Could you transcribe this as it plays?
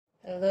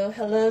Hello,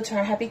 hello to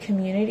our happy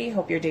community.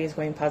 Hope your day is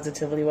going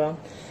positively well.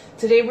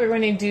 Today we're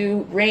going to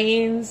do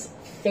Rain's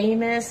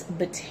famous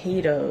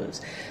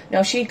potatoes.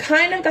 Now she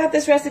kind of got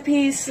this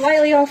recipe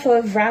slightly off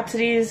of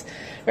Rhapsody's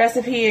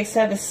recipe,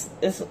 except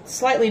it's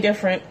slightly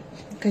different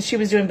because she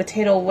was doing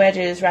potato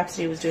wedges.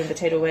 Rhapsody was doing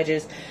potato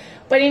wedges.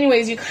 But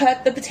anyways, you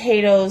cut the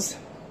potatoes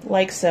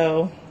like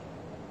so.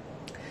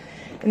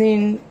 And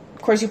then,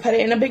 of course, you put it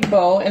in a big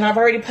bowl. And I've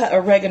already put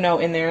oregano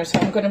in there. So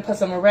I'm going to put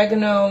some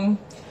oregano,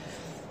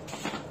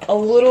 a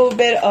little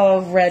bit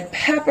of red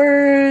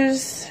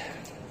peppers,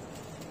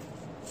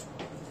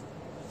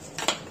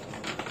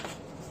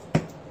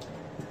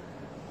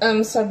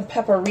 some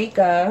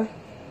paprika,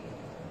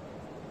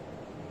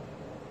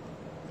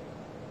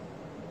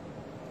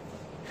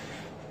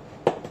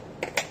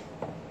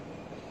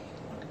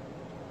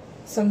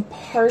 some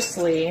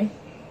parsley,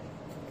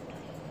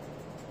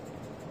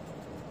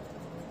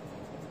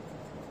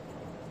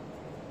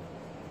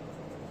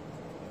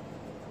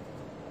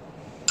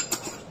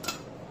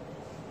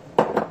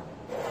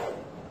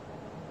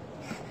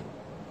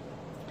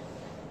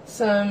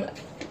 some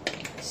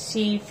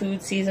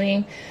seafood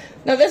seasoning.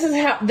 Now this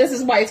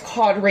is why it's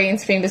called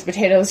Rain's famous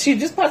potatoes. She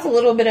just puts a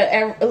little bit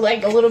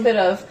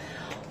of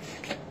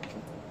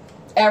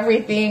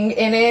everything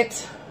in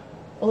it.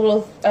 A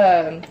little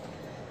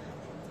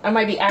I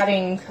might be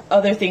adding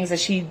other things that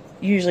she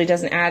usually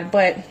doesn't add,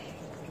 but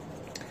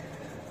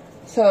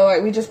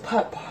so we just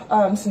put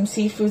some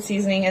seafood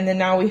seasoning, and then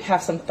now we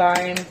have some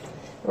thyme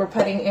we're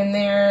putting in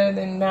there.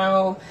 Then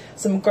now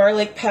some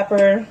garlic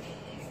pepper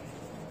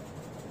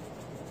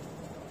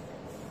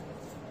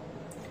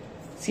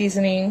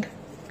seasoning,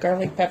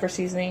 garlic pepper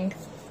seasoning.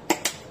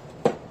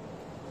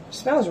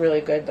 Smells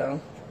really good though.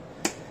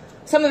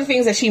 Some of the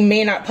things that she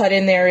may not put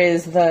in there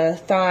is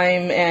the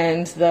thyme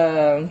and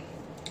the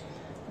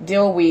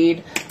dill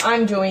weed.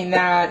 I'm doing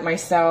that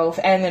myself,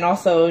 and then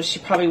also she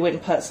probably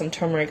wouldn't put some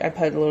turmeric. I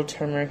put a little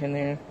turmeric in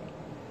there.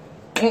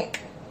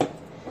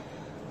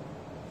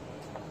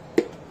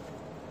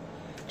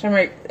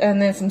 Turmeric, and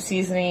then some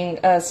seasoning,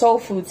 soul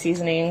food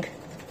seasoning.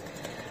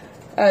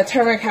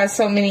 Turmeric has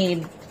so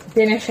many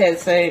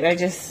benefits. I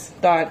just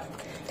thought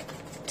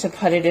to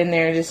put it in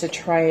there just to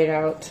try it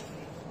out.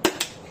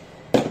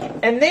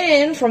 And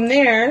then from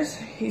there,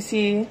 you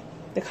see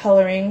the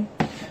coloring.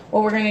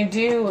 What we're going to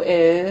do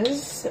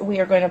is we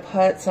are going to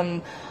put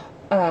some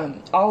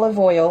olive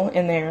oil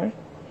in there.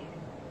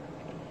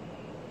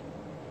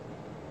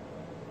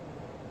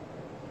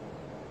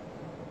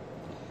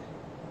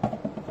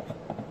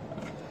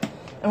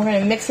 And we're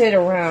going to mix it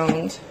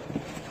around.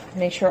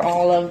 Make sure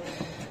all of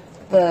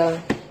the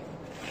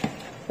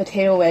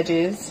potato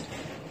wedges,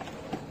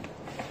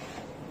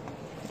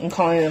 I'm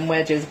calling them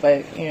wedges,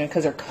 but you know,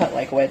 because they're cut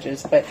like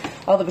wedges, but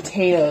all the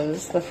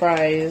potatoes, the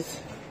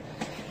fries,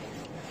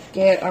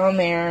 get on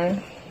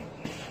there.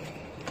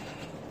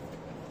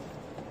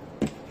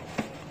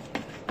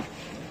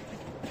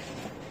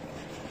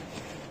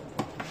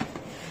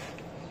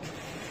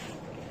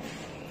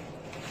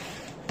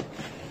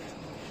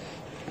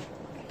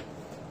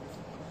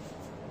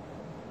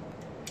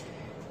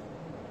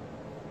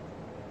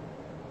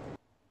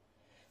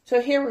 So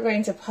here we're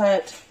going to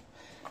put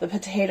the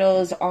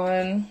potatoes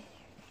on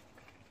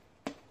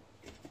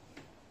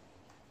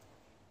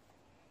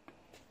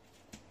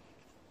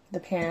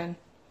the pan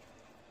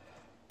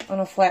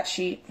on a flat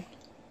sheet.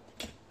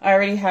 I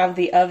already have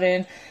the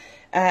oven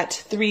at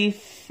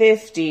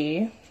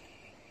 350.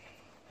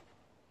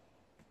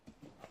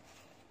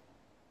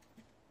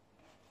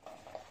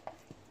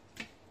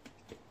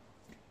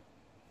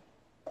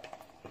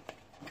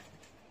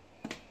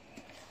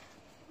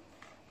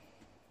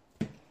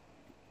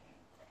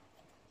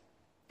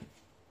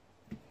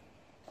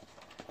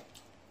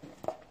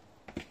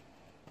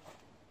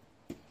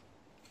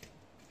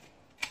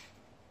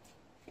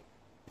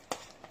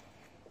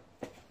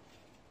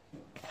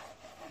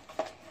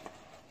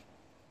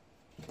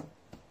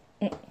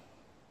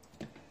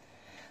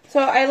 So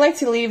I like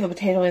to leave a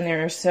potato in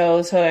there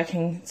so I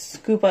can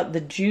scoop up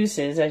the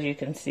juices, as you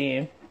can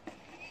see.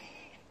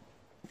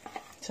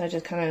 So I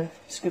just kind of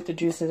scoop the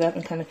juices up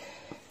and kind of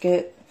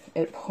get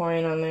it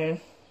pouring on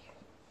there.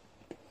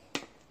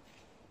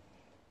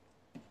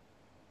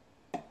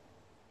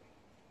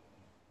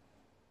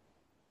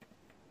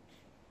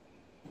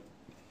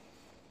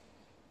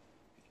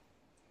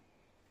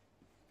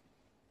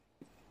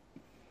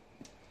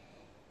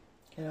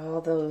 Get all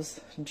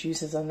those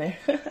juices on there.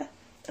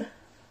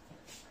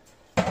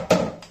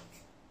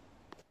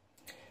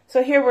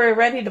 So here we're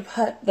ready to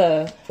put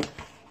the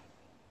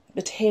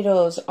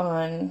potatoes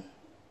on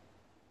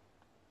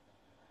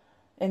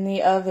in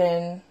the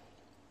oven,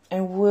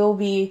 and we'll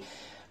be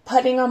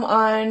putting them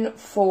on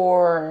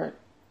for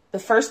the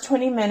first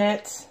 20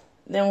 minutes,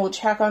 then we'll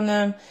check on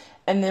them,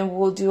 and then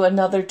we'll do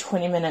another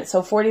 20 minutes,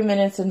 so 40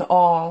 minutes in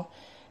all,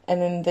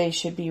 and then they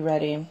should be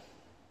ready.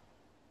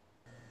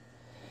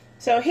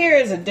 So here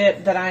is a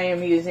dip that I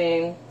am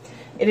using.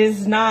 It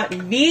is not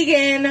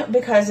vegan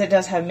because it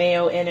does have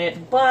mayo in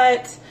it,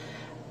 but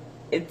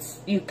it's,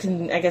 you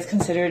can, I guess,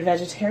 consider it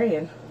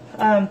vegetarian.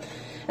 And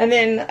And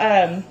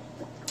then,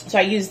 so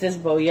I used this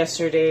bowl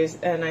yesterday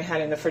and I had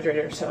it in the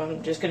refrigerator, so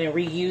I'm just going to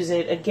reuse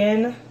it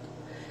again.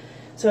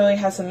 So I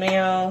have some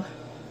mayo.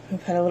 I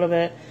put a little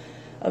bit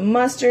of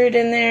mustard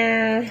in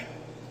there.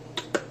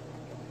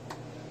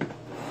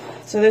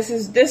 So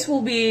this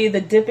will be the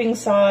dipping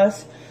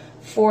sauce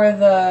for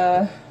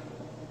the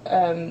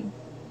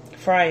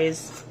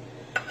fries,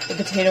 the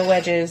potato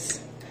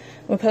wedges.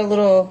 We put a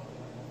little,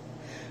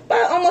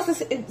 but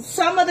almost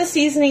some of the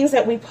seasonings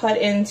that we put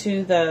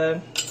into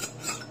the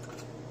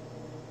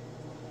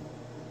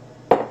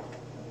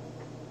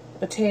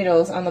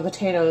potatoes, on the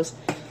potatoes,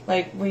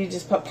 like we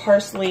just put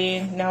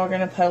parsley. Now we're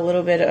gonna put a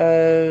little bit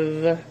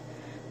of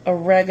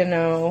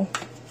oregano,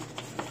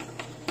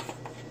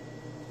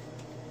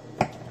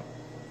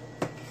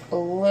 a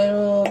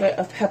little bit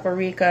of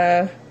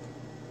paprika,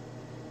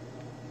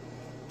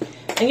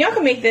 and y'all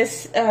can make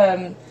this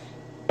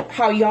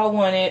how y'all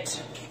want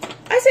it.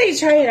 I say you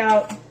try it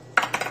out.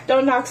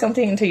 Don't knock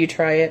something until you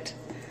try it.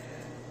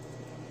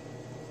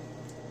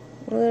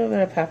 A little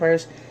bit of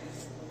peppers.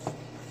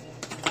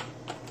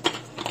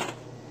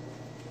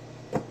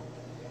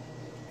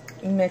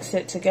 Mix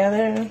it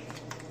together.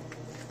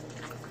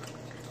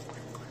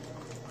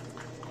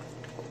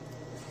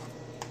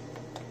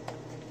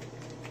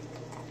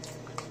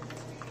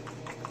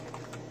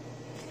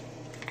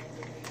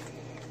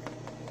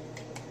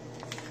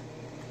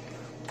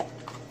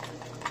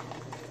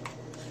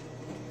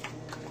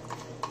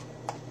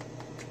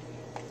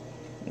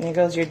 And there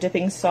goes your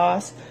dipping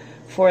sauce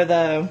for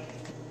the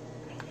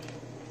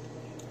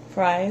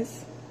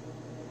fries.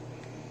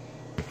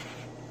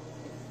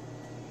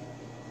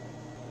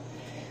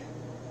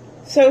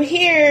 So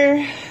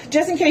here,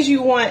 just in case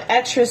you want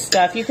extra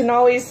stuff, you can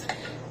always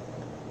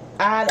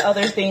add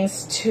other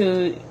things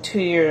to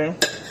your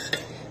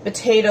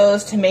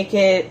potatoes to make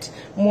it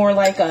more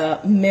like a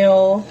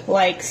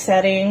meal-like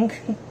setting.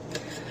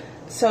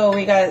 So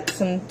we got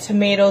some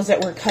tomatoes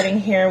that we're cutting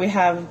here. We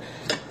have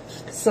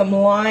some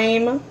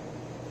lime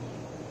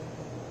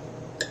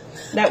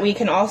that we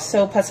can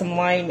also put some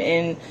lime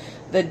in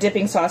the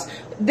dipping sauce.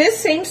 This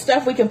same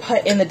stuff we can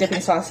put in the dipping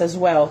sauce as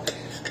well,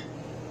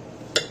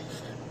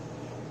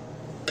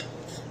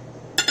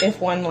 if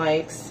one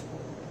likes.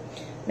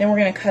 Then we're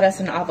going to cut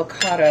us an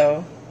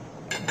avocado.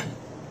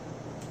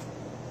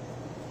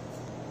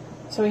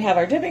 So we have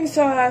our dipping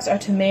sauce, our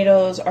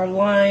tomatoes, our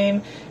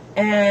lime,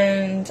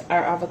 and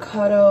our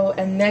avocado.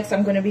 And next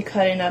I'm going to be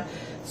cutting up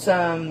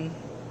some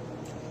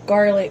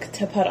garlic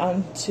to put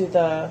onto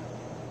the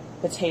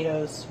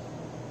potatoes.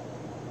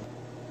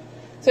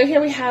 So here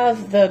we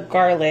have the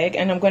garlic,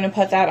 and I'm going to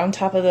put that on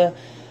top of the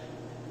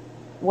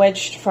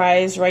wedged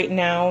fries right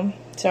now.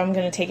 So I'm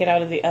going to take it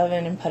out of the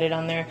oven and put it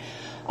on there.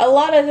 A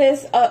lot of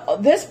this,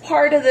 this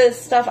part of the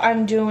stuff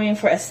I'm doing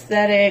for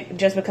aesthetic,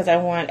 just because I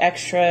want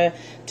extra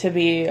to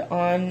be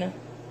on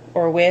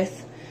or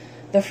with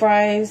the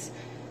fries.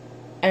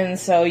 And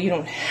so you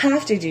don't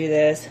have to do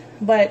this,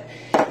 but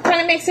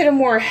kind of makes it a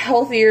more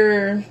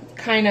healthier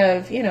kind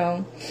of, you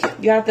know,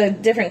 you got the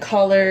different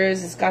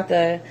colors, it's got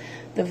the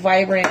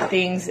vibrant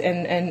things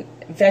and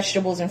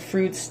vegetables and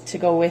fruits to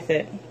go with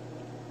it.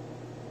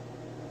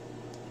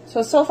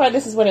 So far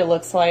this is what it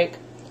looks like.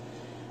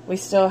 We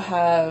still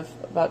have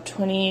about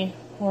 20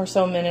 or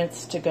so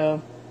minutes to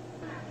go.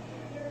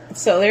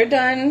 So they're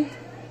done.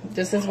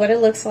 This is what it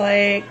looks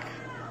like.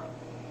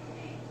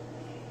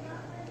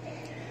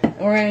 And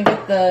we're going to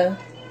get the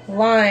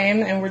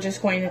lime and we're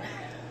just going to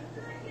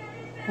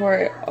pour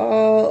it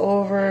all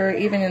over,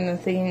 even in the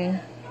thing.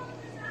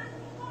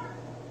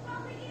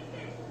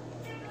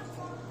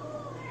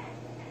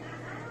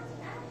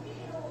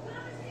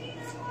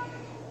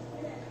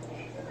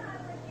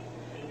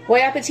 Bon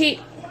appetit!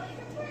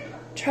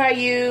 Try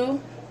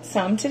you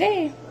some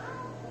today.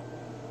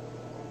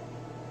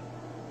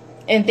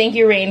 And thank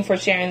you, Rain, for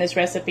sharing this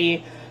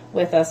recipe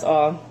with us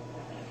all.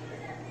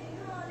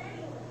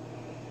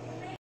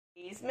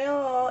 Today's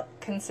meal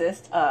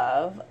consists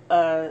of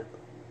a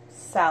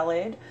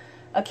salad,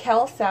 a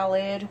kale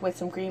salad with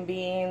some green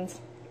beans,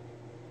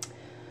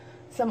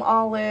 some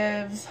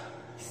olives,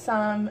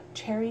 some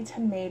cherry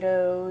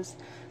tomatoes,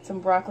 some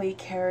broccoli,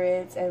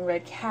 carrots, and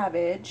red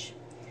cabbage.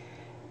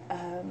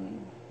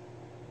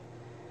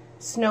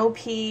 Snow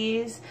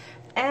peas,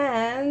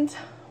 and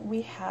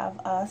we have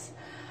us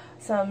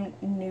some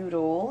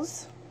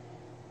noodles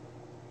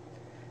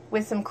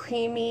with some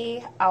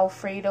creamy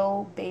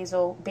Alfredo,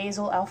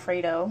 basil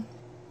Alfredo,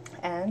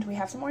 and we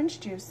have some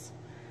orange juice.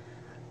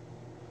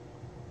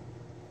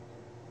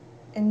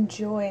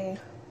 Enjoy.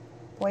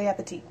 Bon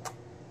appetit.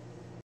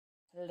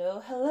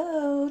 Hello,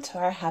 hello to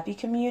our happy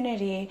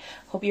community.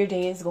 Hope your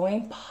day is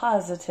going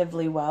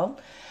positively well.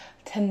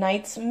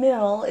 Tonight's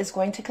meal is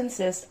going to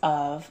consist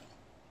of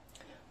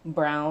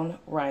brown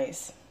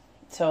rice.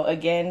 So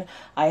again,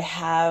 I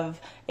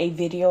have a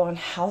video on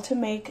how to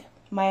make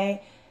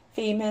my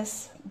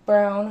famous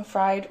brown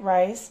fried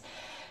rice.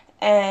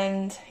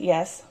 And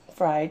yes,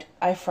 fried.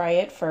 I fry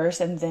it first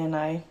and then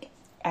I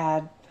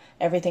add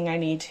everything I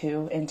need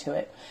to into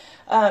it.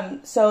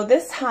 So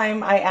this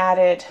time I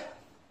added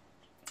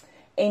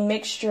a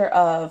mixture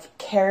of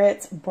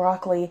carrots,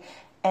 broccoli,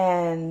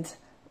 and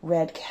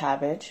red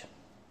cabbage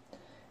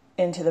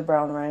into the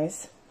brown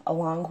rice,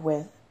 along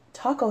with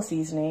taco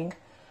seasoning.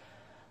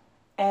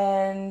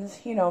 And,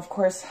 you know, of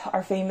course,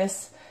 our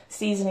famous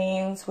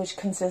seasonings, which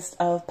consist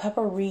of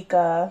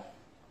paprika.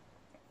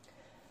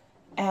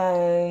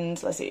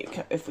 And let's see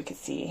if we could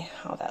see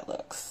how that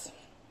looks.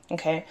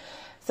 Okay,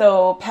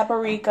 so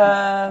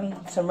paprika,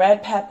 some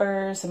red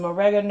peppers, some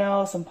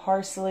oregano, some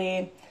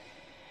parsley,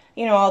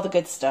 you know, all the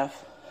good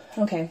stuff.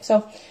 Okay,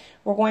 so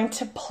we're going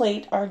to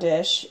plate our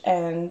dish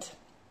and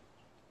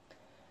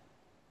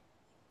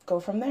go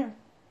from there.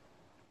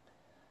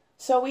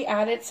 So we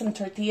added some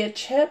tortilla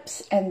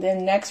chips, and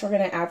then next we're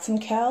going to add some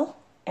kale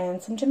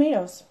and some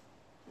tomatoes.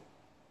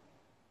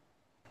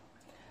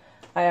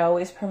 I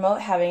always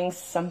promote having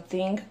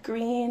something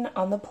green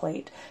on the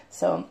plate.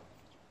 So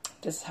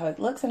this is how it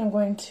looks, and I'm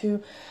going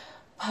to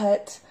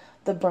put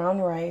the brown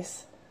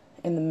rice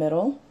in the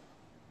middle.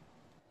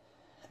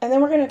 And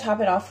then we're going to top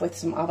it off with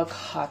some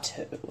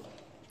avocado.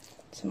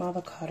 Some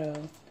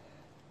avocado.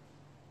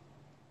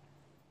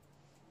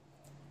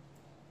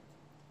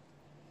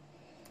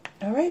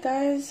 Alright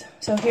guys,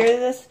 so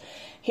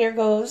here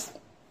goes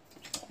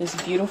this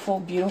beautiful,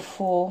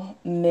 beautiful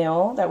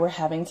meal that we're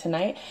having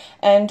tonight.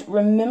 And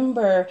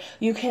remember,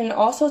 you can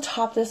also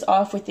top this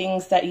off with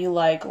things that you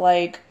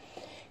like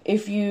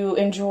if you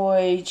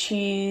enjoy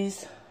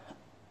cheese,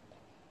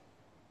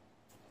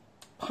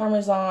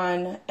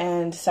 Parmesan,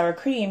 and sour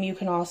cream, you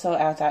can also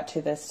add that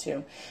to this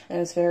too.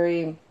 And it's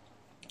very,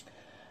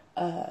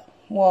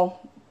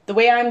 well, the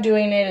way I'm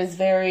doing it is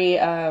very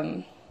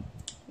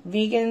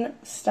vegan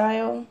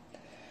style.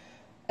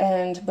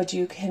 But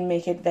you can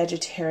make it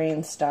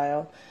vegetarian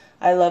style.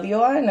 I love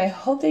you all, and I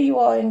hope that you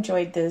all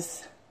enjoyed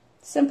this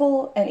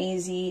simple and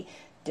easy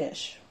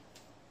dish.